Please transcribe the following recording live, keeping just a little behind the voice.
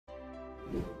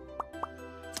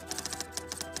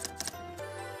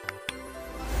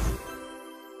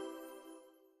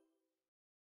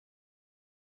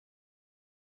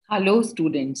Hello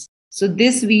students. So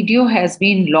this video has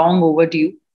been long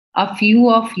overdue. A few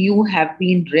of you have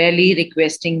been really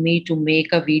requesting me to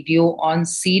make a video on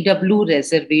CW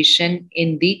reservation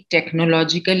in the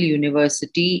Technological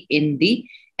University in the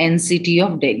NCT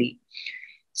of Delhi.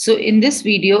 So in this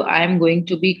video, I am going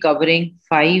to be covering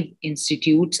 5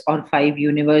 institutes or 5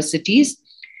 universities.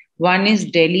 One is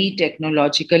Delhi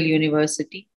Technological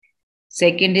University.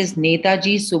 Second is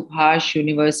Netaji Subhash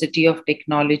University of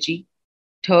Technology.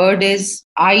 Third is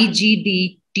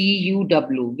IGDTUW,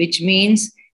 which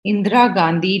means Indira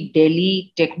Gandhi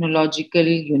Delhi Technological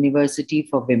University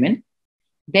for Women.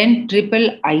 Then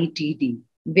IIITD,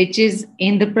 which is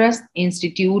Indraprasth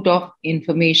Institute of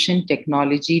Information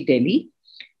Technology, Delhi.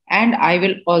 And I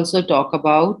will also talk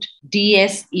about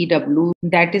DSEU,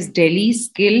 that is Delhi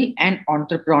Skill and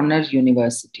Entrepreneur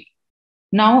University.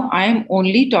 Now, I am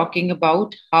only talking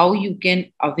about how you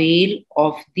can avail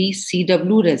of the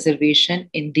CW reservation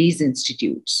in these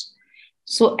institutes.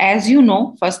 So, as you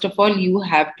know, first of all, you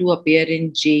have to appear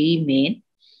in JEE Main.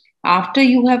 After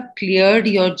you have cleared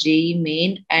your JEE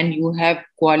Main and you have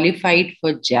qualified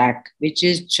for JAC, which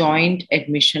is Joint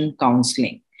Admission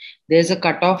Counseling, there's a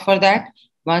cutoff for that.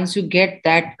 Once you get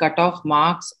that cutoff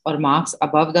marks or marks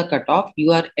above the cutoff,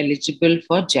 you are eligible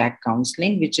for JAC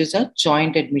counseling, which is a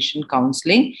joint admission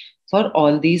counseling for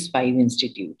all these 5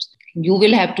 institutes. You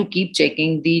will have to keep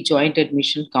checking the joint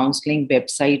admission counseling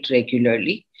website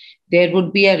regularly. There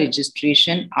would be a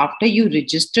registration. After you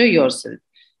register yourself,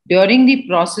 during the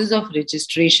process of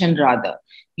registration rather,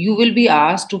 you will be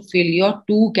asked to fill your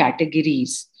 2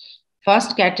 categories.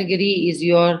 First category is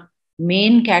your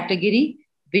main category,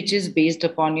 which is based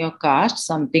upon your caste,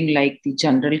 something like the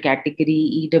general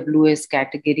category, EWS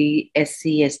category,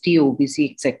 SC, ST,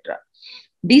 OBC, etc.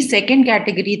 The second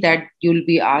category that you'll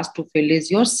be asked to fill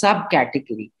is your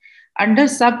subcategory. Under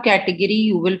subcategory,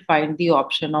 you will find the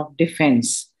option of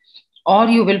defense, or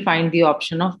you will find the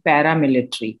option of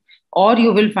paramilitary, or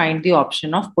you will find the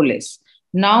option of police.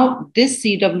 Now, this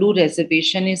CW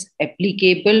reservation is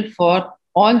applicable for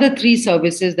all the 3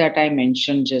 services that I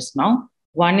mentioned just now.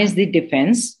 One is the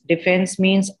defense. Defense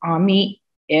means Army,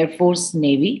 Air Force,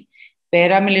 Navy.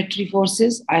 Paramilitary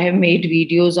forces, I have made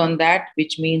videos on that,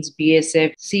 which means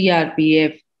BSF,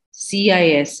 CRPF,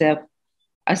 CISF,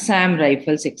 Assam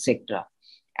Rifles, etc.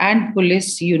 And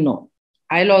police, you know.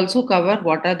 I'll also cover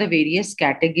what are the various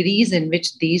categories in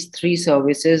which these 3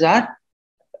 services are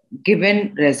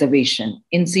given reservation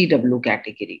in CW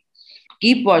category.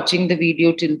 Keep watching the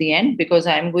video till the end because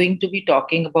I'm going to be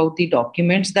talking about the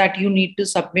documents that you need to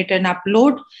submit and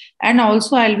upload. And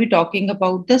also I'll be talking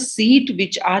about the seat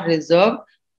which are reserved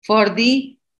for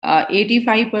the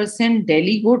 85%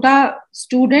 Delhi quota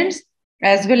students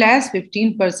as well as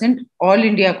 15% All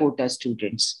India quota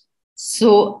students.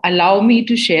 So allow me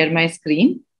to share my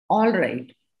screen. All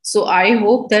right. So I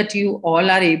hope that you all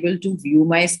are able to view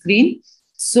my screen.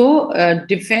 So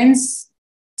defense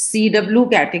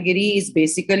CW category is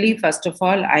basically, first of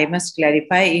all, I must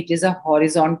clarify, it is a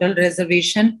horizontal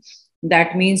reservation.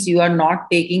 That means you are not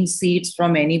taking seats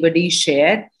from anybody's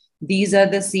share. These are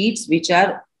the seats which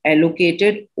are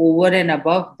allocated over and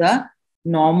above the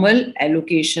normal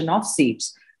allocation of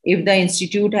seats. If the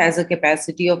institute has a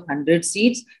capacity of 100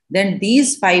 seats, then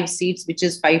these 5 seats, which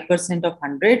is 5% of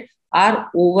 100, are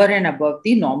over and above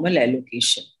the normal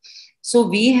allocation. So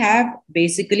we have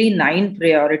basically 9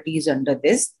 priorities under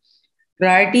this.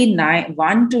 Priority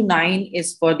 1 to 9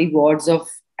 is for the wards of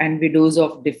and widows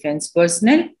of defense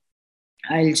personnel.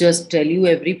 I'll just tell you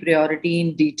every priority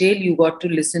in detail. You got to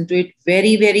listen to it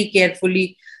very, very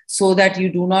carefully so that you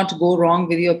do not go wrong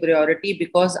with your priority,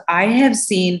 because I have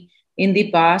seen in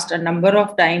the past a number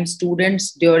of times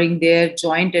students during their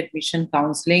joint admission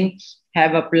counseling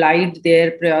have applied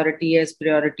their priority as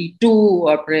priority 2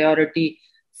 or priority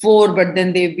 4, but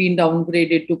then they've been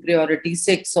downgraded to priority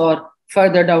 6 or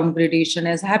further downgradation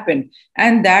has happened.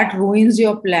 And that ruins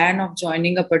your plan of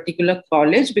joining a particular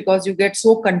college because you get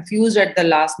so confused at the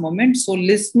last moment. So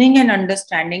listening and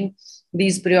understanding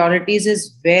these priorities is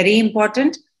very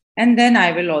important. And then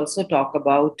I will also talk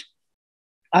about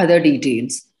other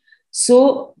details.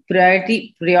 So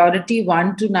priority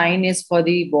 1 to 9 is for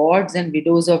the wards and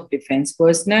widows of defense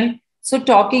personnel. So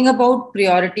talking about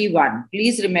priority 1,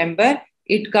 please remember,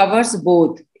 it covers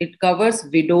both. It covers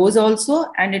widows also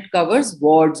and it covers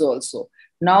wards also.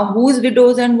 Now, whose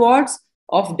widows and wards?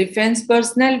 Of defense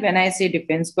personnel. When I say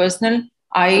defense personnel,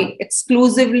 I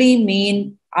exclusively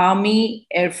mean Army,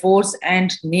 Air Force,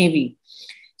 and Navy.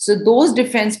 So those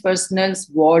defense personnel's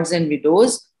wards and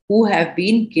widows who have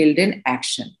been killed in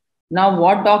action. Now,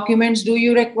 what documents do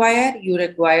you require? You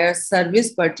require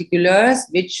service particulars,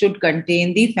 which should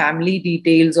contain the family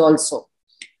details also.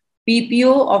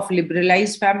 PPO of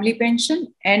liberalized family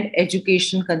pension and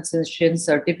education concession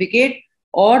certificate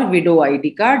or widow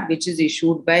ID card, which is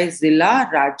issued by Zilla,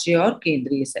 Rajya or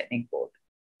Kendriya Sainik Board.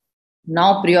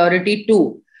 Now, priority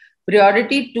two.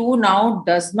 Priority two now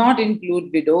does not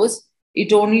include widows.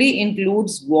 It only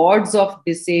includes wards of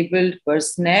disabled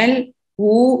personnel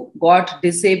who got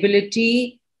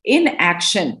disability in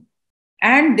action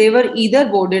and they were either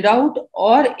boarded out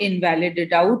or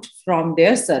invalided out from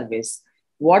their service.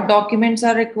 What documents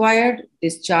are required?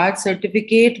 Discharge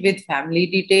certificate with family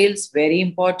details, very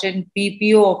important.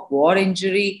 PPO of war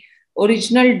injury,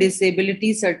 original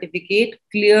disability certificate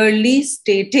clearly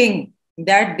stating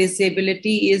that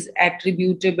disability is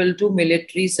attributable to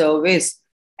military service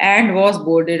and was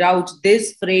boarded out.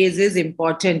 This phrase is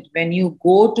important. When you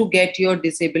go to get your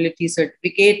disability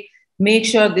certificate, make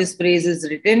sure this phrase is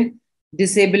written: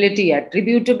 disability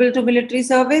attributable to military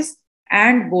service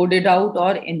and boarded out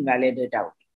or invalided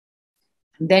out.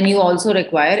 Then you also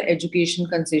require education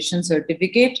concession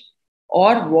certificate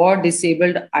or war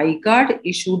disabled I card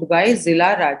issued by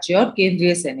Zilla, Rajya or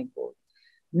Kendriya Sainik Board.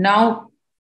 Now,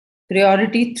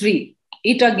 priority three,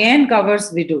 it again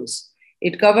covers widows.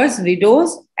 It covers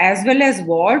widows as well as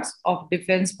wards of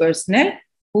defense personnel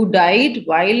who died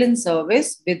while in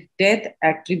service with death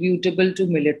attributable to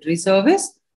military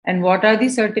service. And what are the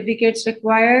certificates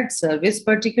required? Service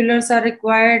particulars are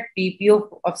required.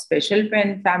 PPO of special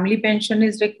family pension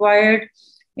is required.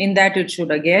 In that, it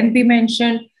should again be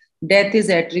mentioned. Death is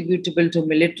attributable to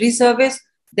military service.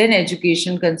 Then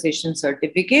education concession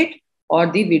certificate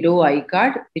or the widow I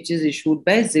card, which is issued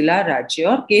by Zilla,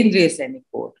 Rajya or Kendriya Sainik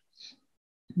Board.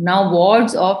 Now,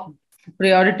 wards of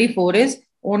priority four is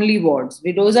only wards.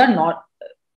 Widows are not.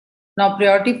 Now,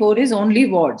 priority four is only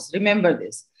wards. Remember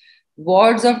this.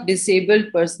 Wards of disabled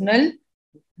personnel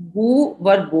who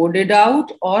were boarded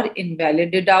out or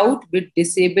invalided out with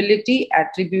disability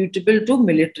attributable to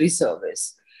military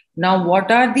service. Now,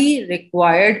 what are the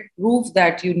required proof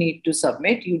that you need to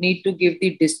submit? You need to give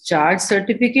the discharge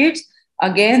certificates.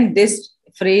 Again, this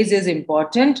phrase is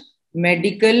important.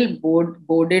 Medical,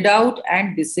 boarded out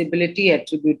and disability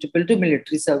attributable to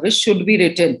military service should be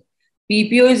written.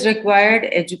 PPO is required,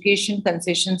 education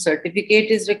concession certificate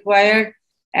is required,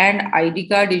 and ID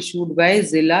card issued by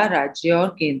Zilla, Rajya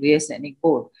or Kendriya Sainik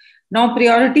Board. Now,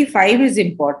 priority 5 is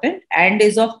important and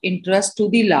is of interest to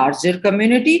the larger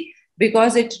community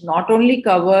because it not only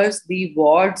covers the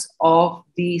wards of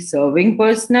the serving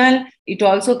personnel, it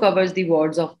also covers the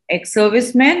wards of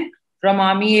ex-servicemen from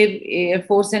Army, Air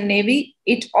Force and Navy.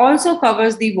 It also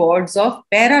covers the wards of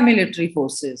paramilitary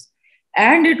forces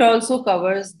and it also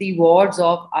covers the wards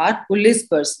of our police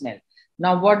personnel.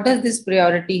 Now, what does this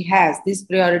priority has? This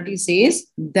priority says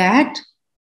that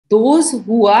those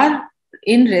who are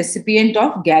in recipient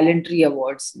of gallantry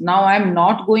awards. Now, I'm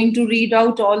not going to read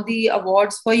out all the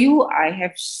awards for you. I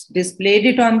have displayed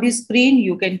it on the screen.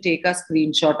 You can take a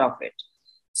screenshot of it.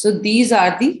 So these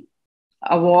are the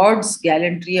awards,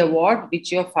 gallantry award,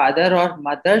 which your father or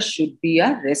mother should be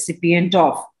a recipient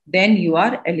of. Then you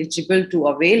are eligible to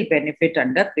avail benefit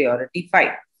under priority 5.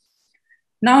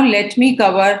 Now, let me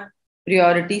cover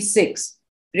priority 6.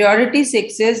 Priority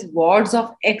 6 is wards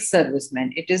of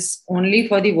ex-servicemen. It is only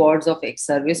for the wards of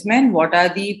ex-servicemen. What are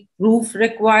the proof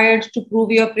required to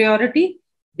prove your priority?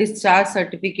 Discharge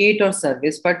certificate or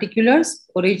service particulars,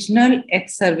 original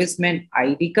ex-serviceman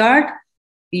ID card,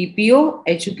 PPO,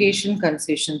 education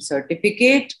concession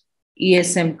certificate,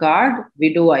 ESM card,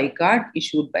 widow I card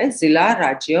issued by Zilla,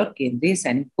 Rajya or Kendriya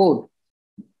Sainik Board.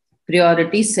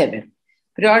 Priority 7.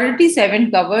 Priority 7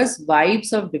 covers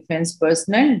wives of defense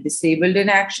personnel disabled in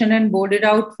action and boarded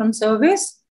out from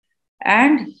service.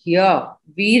 And here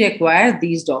we require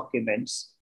these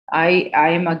documents. I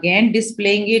am again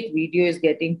displaying it. Video is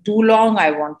getting too long.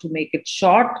 I want to make it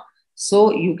short.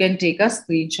 So you can take a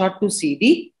screenshot to see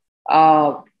the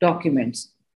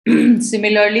documents.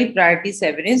 Similarly, priority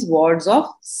 7 is wards of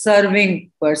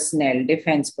serving personnel,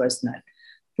 defense personnel.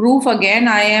 Proof again,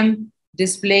 I am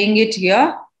displaying it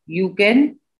here. You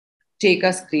can take a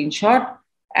screenshot.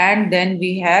 And then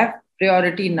we have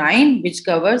priority 9, which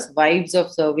covers wives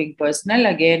of serving personnel.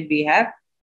 Again, we have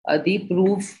the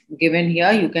proof given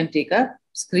here. You can take a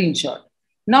screenshot.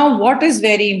 Now, what is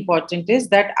very important is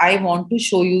that I want to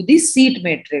show you the seat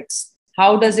matrix.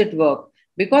 How does it work?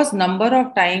 Because number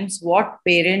of times what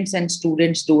parents and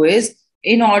students do is,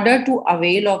 in order to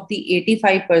avail of the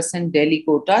 85% Delhi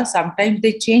quota, sometimes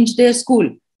they change their school.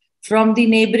 From the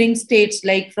neighboring states,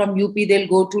 like from UP, they'll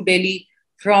go to Delhi.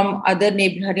 From other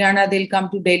neighbor, Haryana, they'll come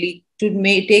to Delhi to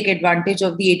take advantage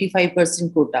of the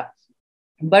 85% quota.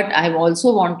 But I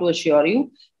also want to assure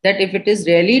you that if it is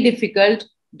really difficult,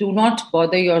 do not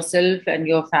bother yourself and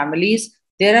your families.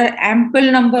 There are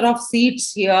ample number of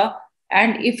seats here.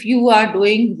 And if you are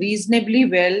doing reasonably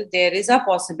well, there is a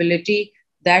possibility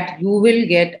that you will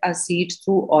get a seat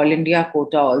through All India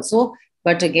quota also.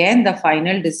 But again, the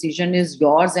final decision is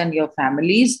yours and your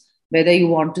families, whether you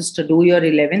want to do your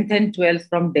 11th and 12th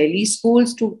from Delhi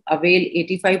schools to avail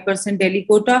 85% Delhi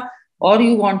quota, or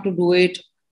you want to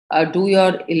do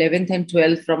your 11th and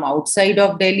 12th from outside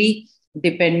of Delhi,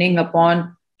 depending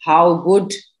upon how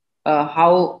good,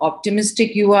 how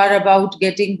optimistic you are about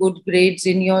getting good grades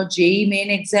in your JEE main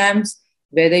exams,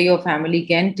 whether your family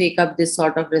can take up this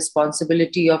sort of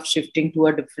responsibility of shifting to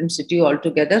a different city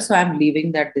altogether. So I'm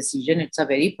leaving that decision. It's a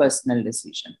very personal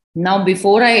decision. Now,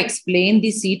 before I explain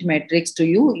the seat metrics to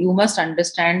you, you must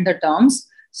understand the terms.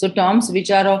 So terms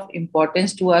which are of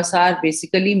importance to us are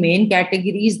basically main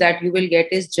categories that you will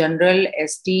get is general,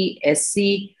 ST,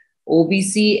 SC,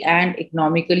 OBC, and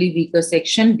economically weaker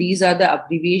section. These are the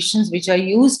abbreviations which are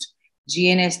used,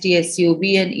 GNST,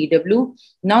 SCOB, and EW.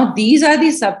 Now, these are the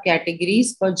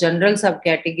subcategories. For general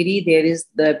subcategory, there is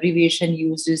the abbreviation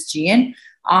used is GN.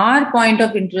 Our point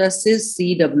of interest is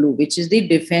CW, which is the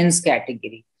defense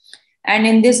category. And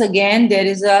in this, again, there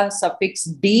is a suffix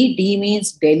D. D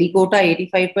means Delhi quota,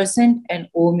 85%, and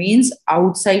O means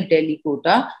outside Delhi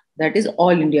quota, that is All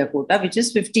India quota, which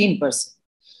is 15%.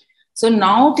 So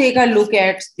now take a look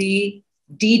at the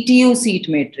DTU seat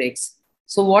matrix.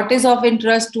 So what is of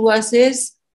interest to us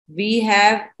is we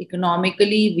have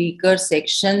economically weaker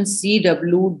section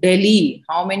CW Delhi.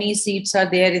 How many seats are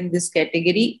there in this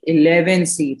category? 11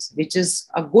 seats, which is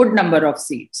a good number of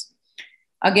seats.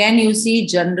 Again, you see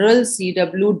general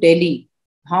CW Delhi.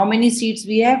 How many seats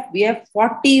we have? We have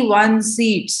 41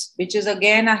 seats, which is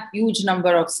again a huge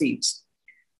number of seats.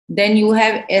 Then you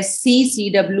have SC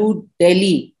CW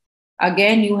Delhi.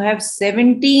 Again, you have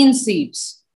 17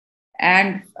 seats.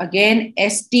 And again,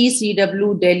 ST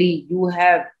CW Delhi, you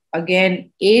have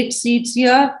again 8 seats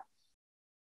here.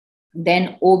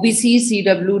 Then OBC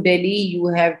CW Delhi, you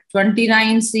have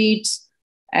 29 seats.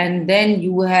 And then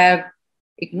you have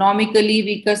economically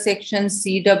weaker section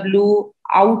CW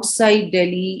outside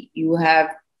Delhi, you have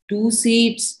 2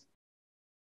 seats.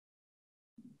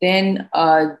 Then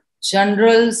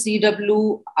general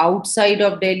CW outside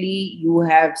of Delhi, you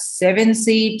have 7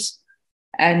 seats.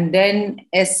 And then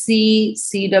SC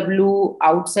CW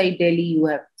outside Delhi, you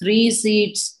have 3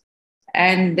 seats.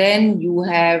 And then you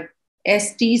have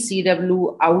ST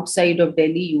CW outside of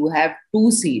Delhi, you have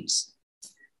 2 seats.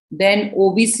 Then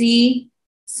OBC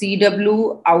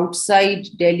CW outside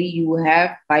Delhi, you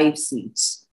have 5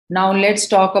 seats. Now let's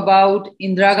talk about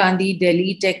Indira Gandhi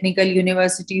Delhi Technical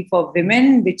University for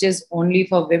Women, which is only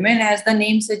for women, as the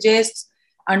name suggests.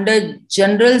 Under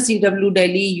General CW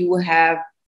Delhi, you have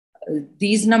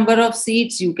these number of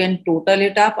seats. You can total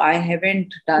it up. I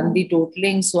haven't done the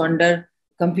totaling. So under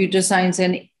computer science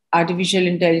and artificial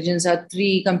intelligence are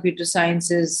 3, computer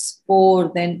sciences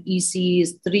 4, then EC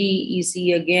is 3,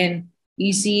 EC again,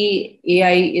 EC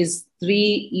AI is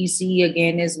 3, EC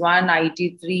again is 1,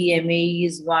 IT 3, MAE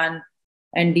is 1,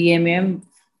 and DMM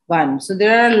 1. So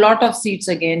there are a lot of seats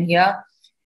again here.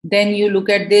 Then you look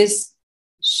at this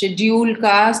scheduled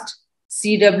caste,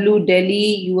 CW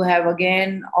Delhi, you have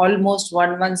again almost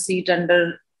 1 seat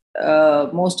under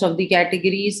most of the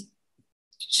categories.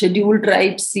 Scheduled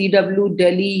tribes, CW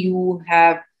Delhi, you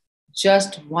have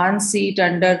just 1 seat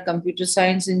under computer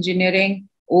science engineering.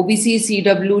 OBC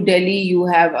CW Delhi, you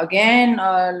have again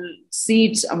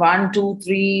seats, 1, 2,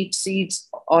 3 seats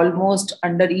almost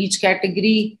under each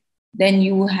category. Then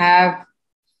you have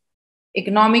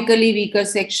economically weaker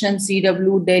section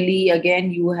CW Delhi,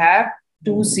 again you have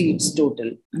 2 seats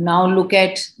total. Now look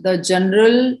at the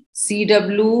general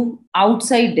CW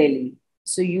outside Delhi.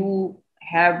 So you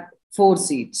have 4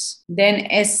 seats. Then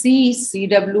SC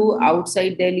CW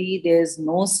outside Delhi, there's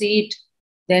no seat.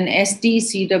 Then ST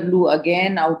CW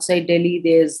again outside Delhi,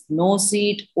 there's no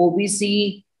seat.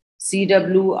 OBC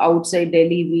CW outside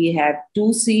Delhi, we have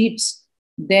 2 seats.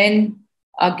 Then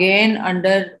again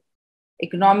under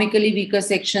economically weaker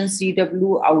section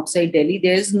CW outside Delhi,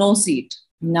 there is no seat.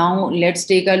 Now let's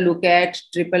take a look at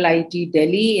IIIT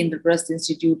Delhi, Indraprasth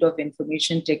Institute of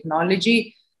Information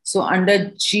Technology. So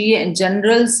under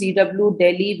General CW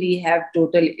Delhi, we have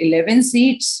total 11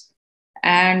 seats.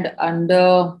 And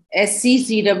under SC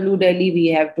CW Delhi, we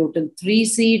have total 3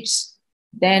 seats.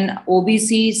 Then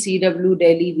OBC CW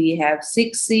Delhi, we have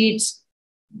 6 seats.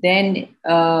 Then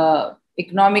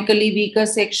economically weaker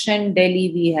section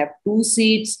Delhi, we have 2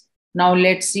 seats. Now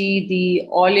let's see the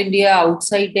All India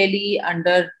outside Delhi.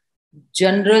 Under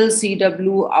General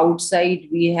CW outside,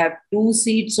 we have 2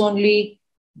 seats only.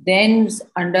 Then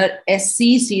under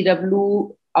SC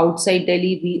CW outside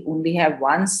Delhi, we only have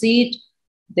 1 seat.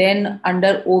 Then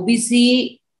under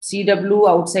OBC CW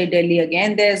outside Delhi,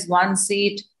 again there's 1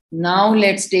 seat. Now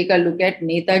let's take a look at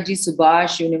Netaji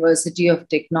Subhash University of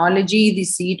Technology. The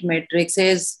seat matrix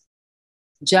is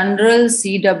General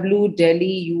CW Delhi,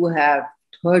 you have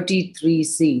 33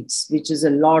 seats, which is a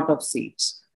lot of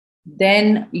seats.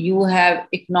 Then you have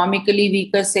economically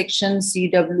weaker section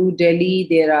CW Delhi,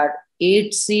 there are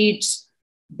 8 seats.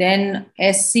 Then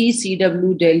SC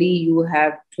CW Delhi, you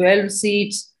have 12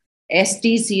 seats.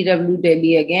 ST CW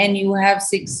Delhi, again you have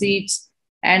 6 seats.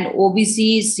 And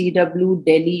OBC CW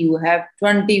Delhi, you have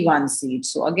 21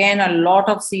 seats. So again, a lot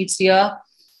of seats here.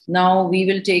 Now we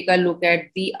will take a look at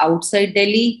the outside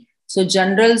Delhi. So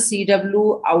General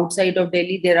CW outside of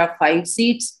Delhi, there are 5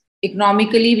 seats.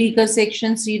 Economically weaker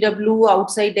section CW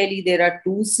outside Delhi, there are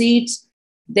 2 seats.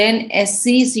 Then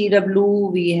SC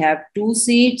CW, we have 2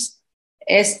 seats.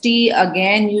 ST,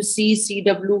 again, you see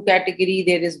CW category,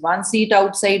 there is 1 seat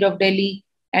outside of Delhi.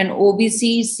 And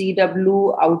OBC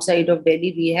CW outside of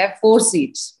Delhi, we have 4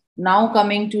 seats. Now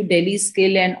coming to Delhi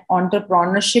Skill and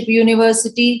Entrepreneurship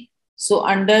University. So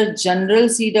under General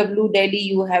CW Delhi,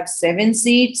 you have 7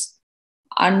 seats.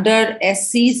 Under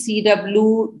SC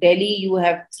CW Delhi, you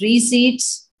have 3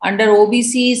 seats. Under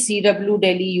OBC CW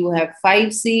Delhi, you have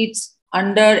 5 seats.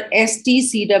 Under ST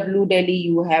CW Delhi,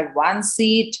 you have 1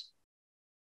 seat.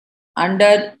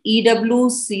 Under EW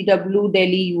CW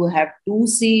Delhi, you have 2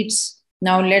 seats.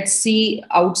 Now let's see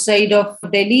outside of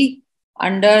Delhi.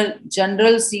 Under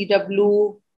General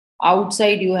CW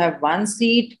outside, you have 1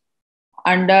 seat.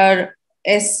 Under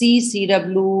SC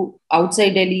CW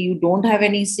outside Delhi, you don't have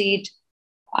any seat.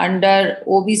 Under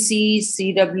OBC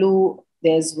CW,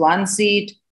 there's 1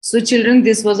 seat. So children,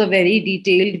 this was a very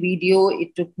detailed video.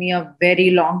 It took me a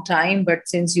very long time, but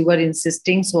since you were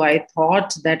insisting, so I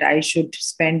thought that I should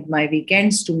spend my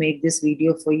weekends to make this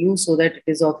video for you so that it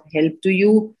is of help to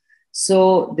you.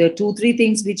 So there are 2-3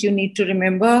 things which you need to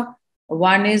remember.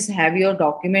 One is have your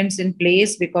documents in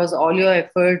place, because all your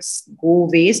efforts go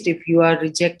waste if you are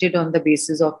rejected on the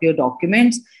basis of your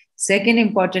documents. Second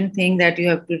important thing that you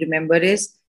have to remember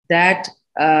is that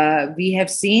we have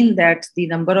seen that the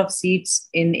number of seats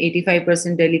in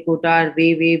 85% Delhi quota are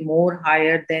way more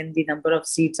higher than the number of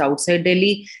seats outside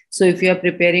Delhi. So if you are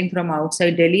preparing from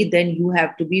outside Delhi, then you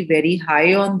have to be very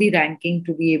high on the ranking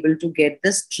to be able to get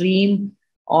the stream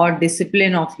or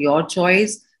discipline of your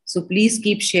choice. So please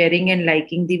keep sharing and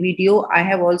liking the video. I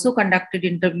have also conducted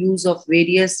interviews of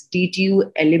various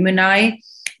DTU alumni.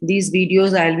 These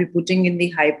videos I'll be putting in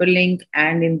the hyperlink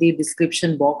and in the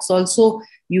description box also.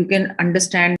 You can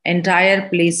understand entire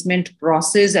placement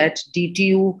process at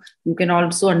DTU. You can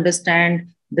also understand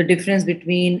the difference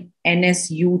between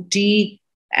NSUT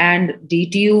and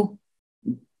DTU,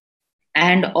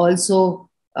 and also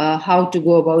how to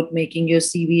go about making your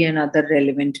CV and other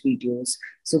relevant videos.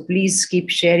 So please keep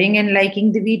sharing and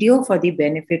liking the video for the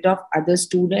benefit of other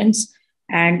students.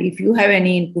 And if you have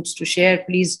any inputs to share,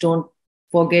 please don't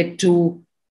forget to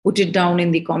put it down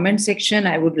in the comment section.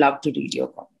 I would love to read your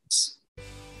comments.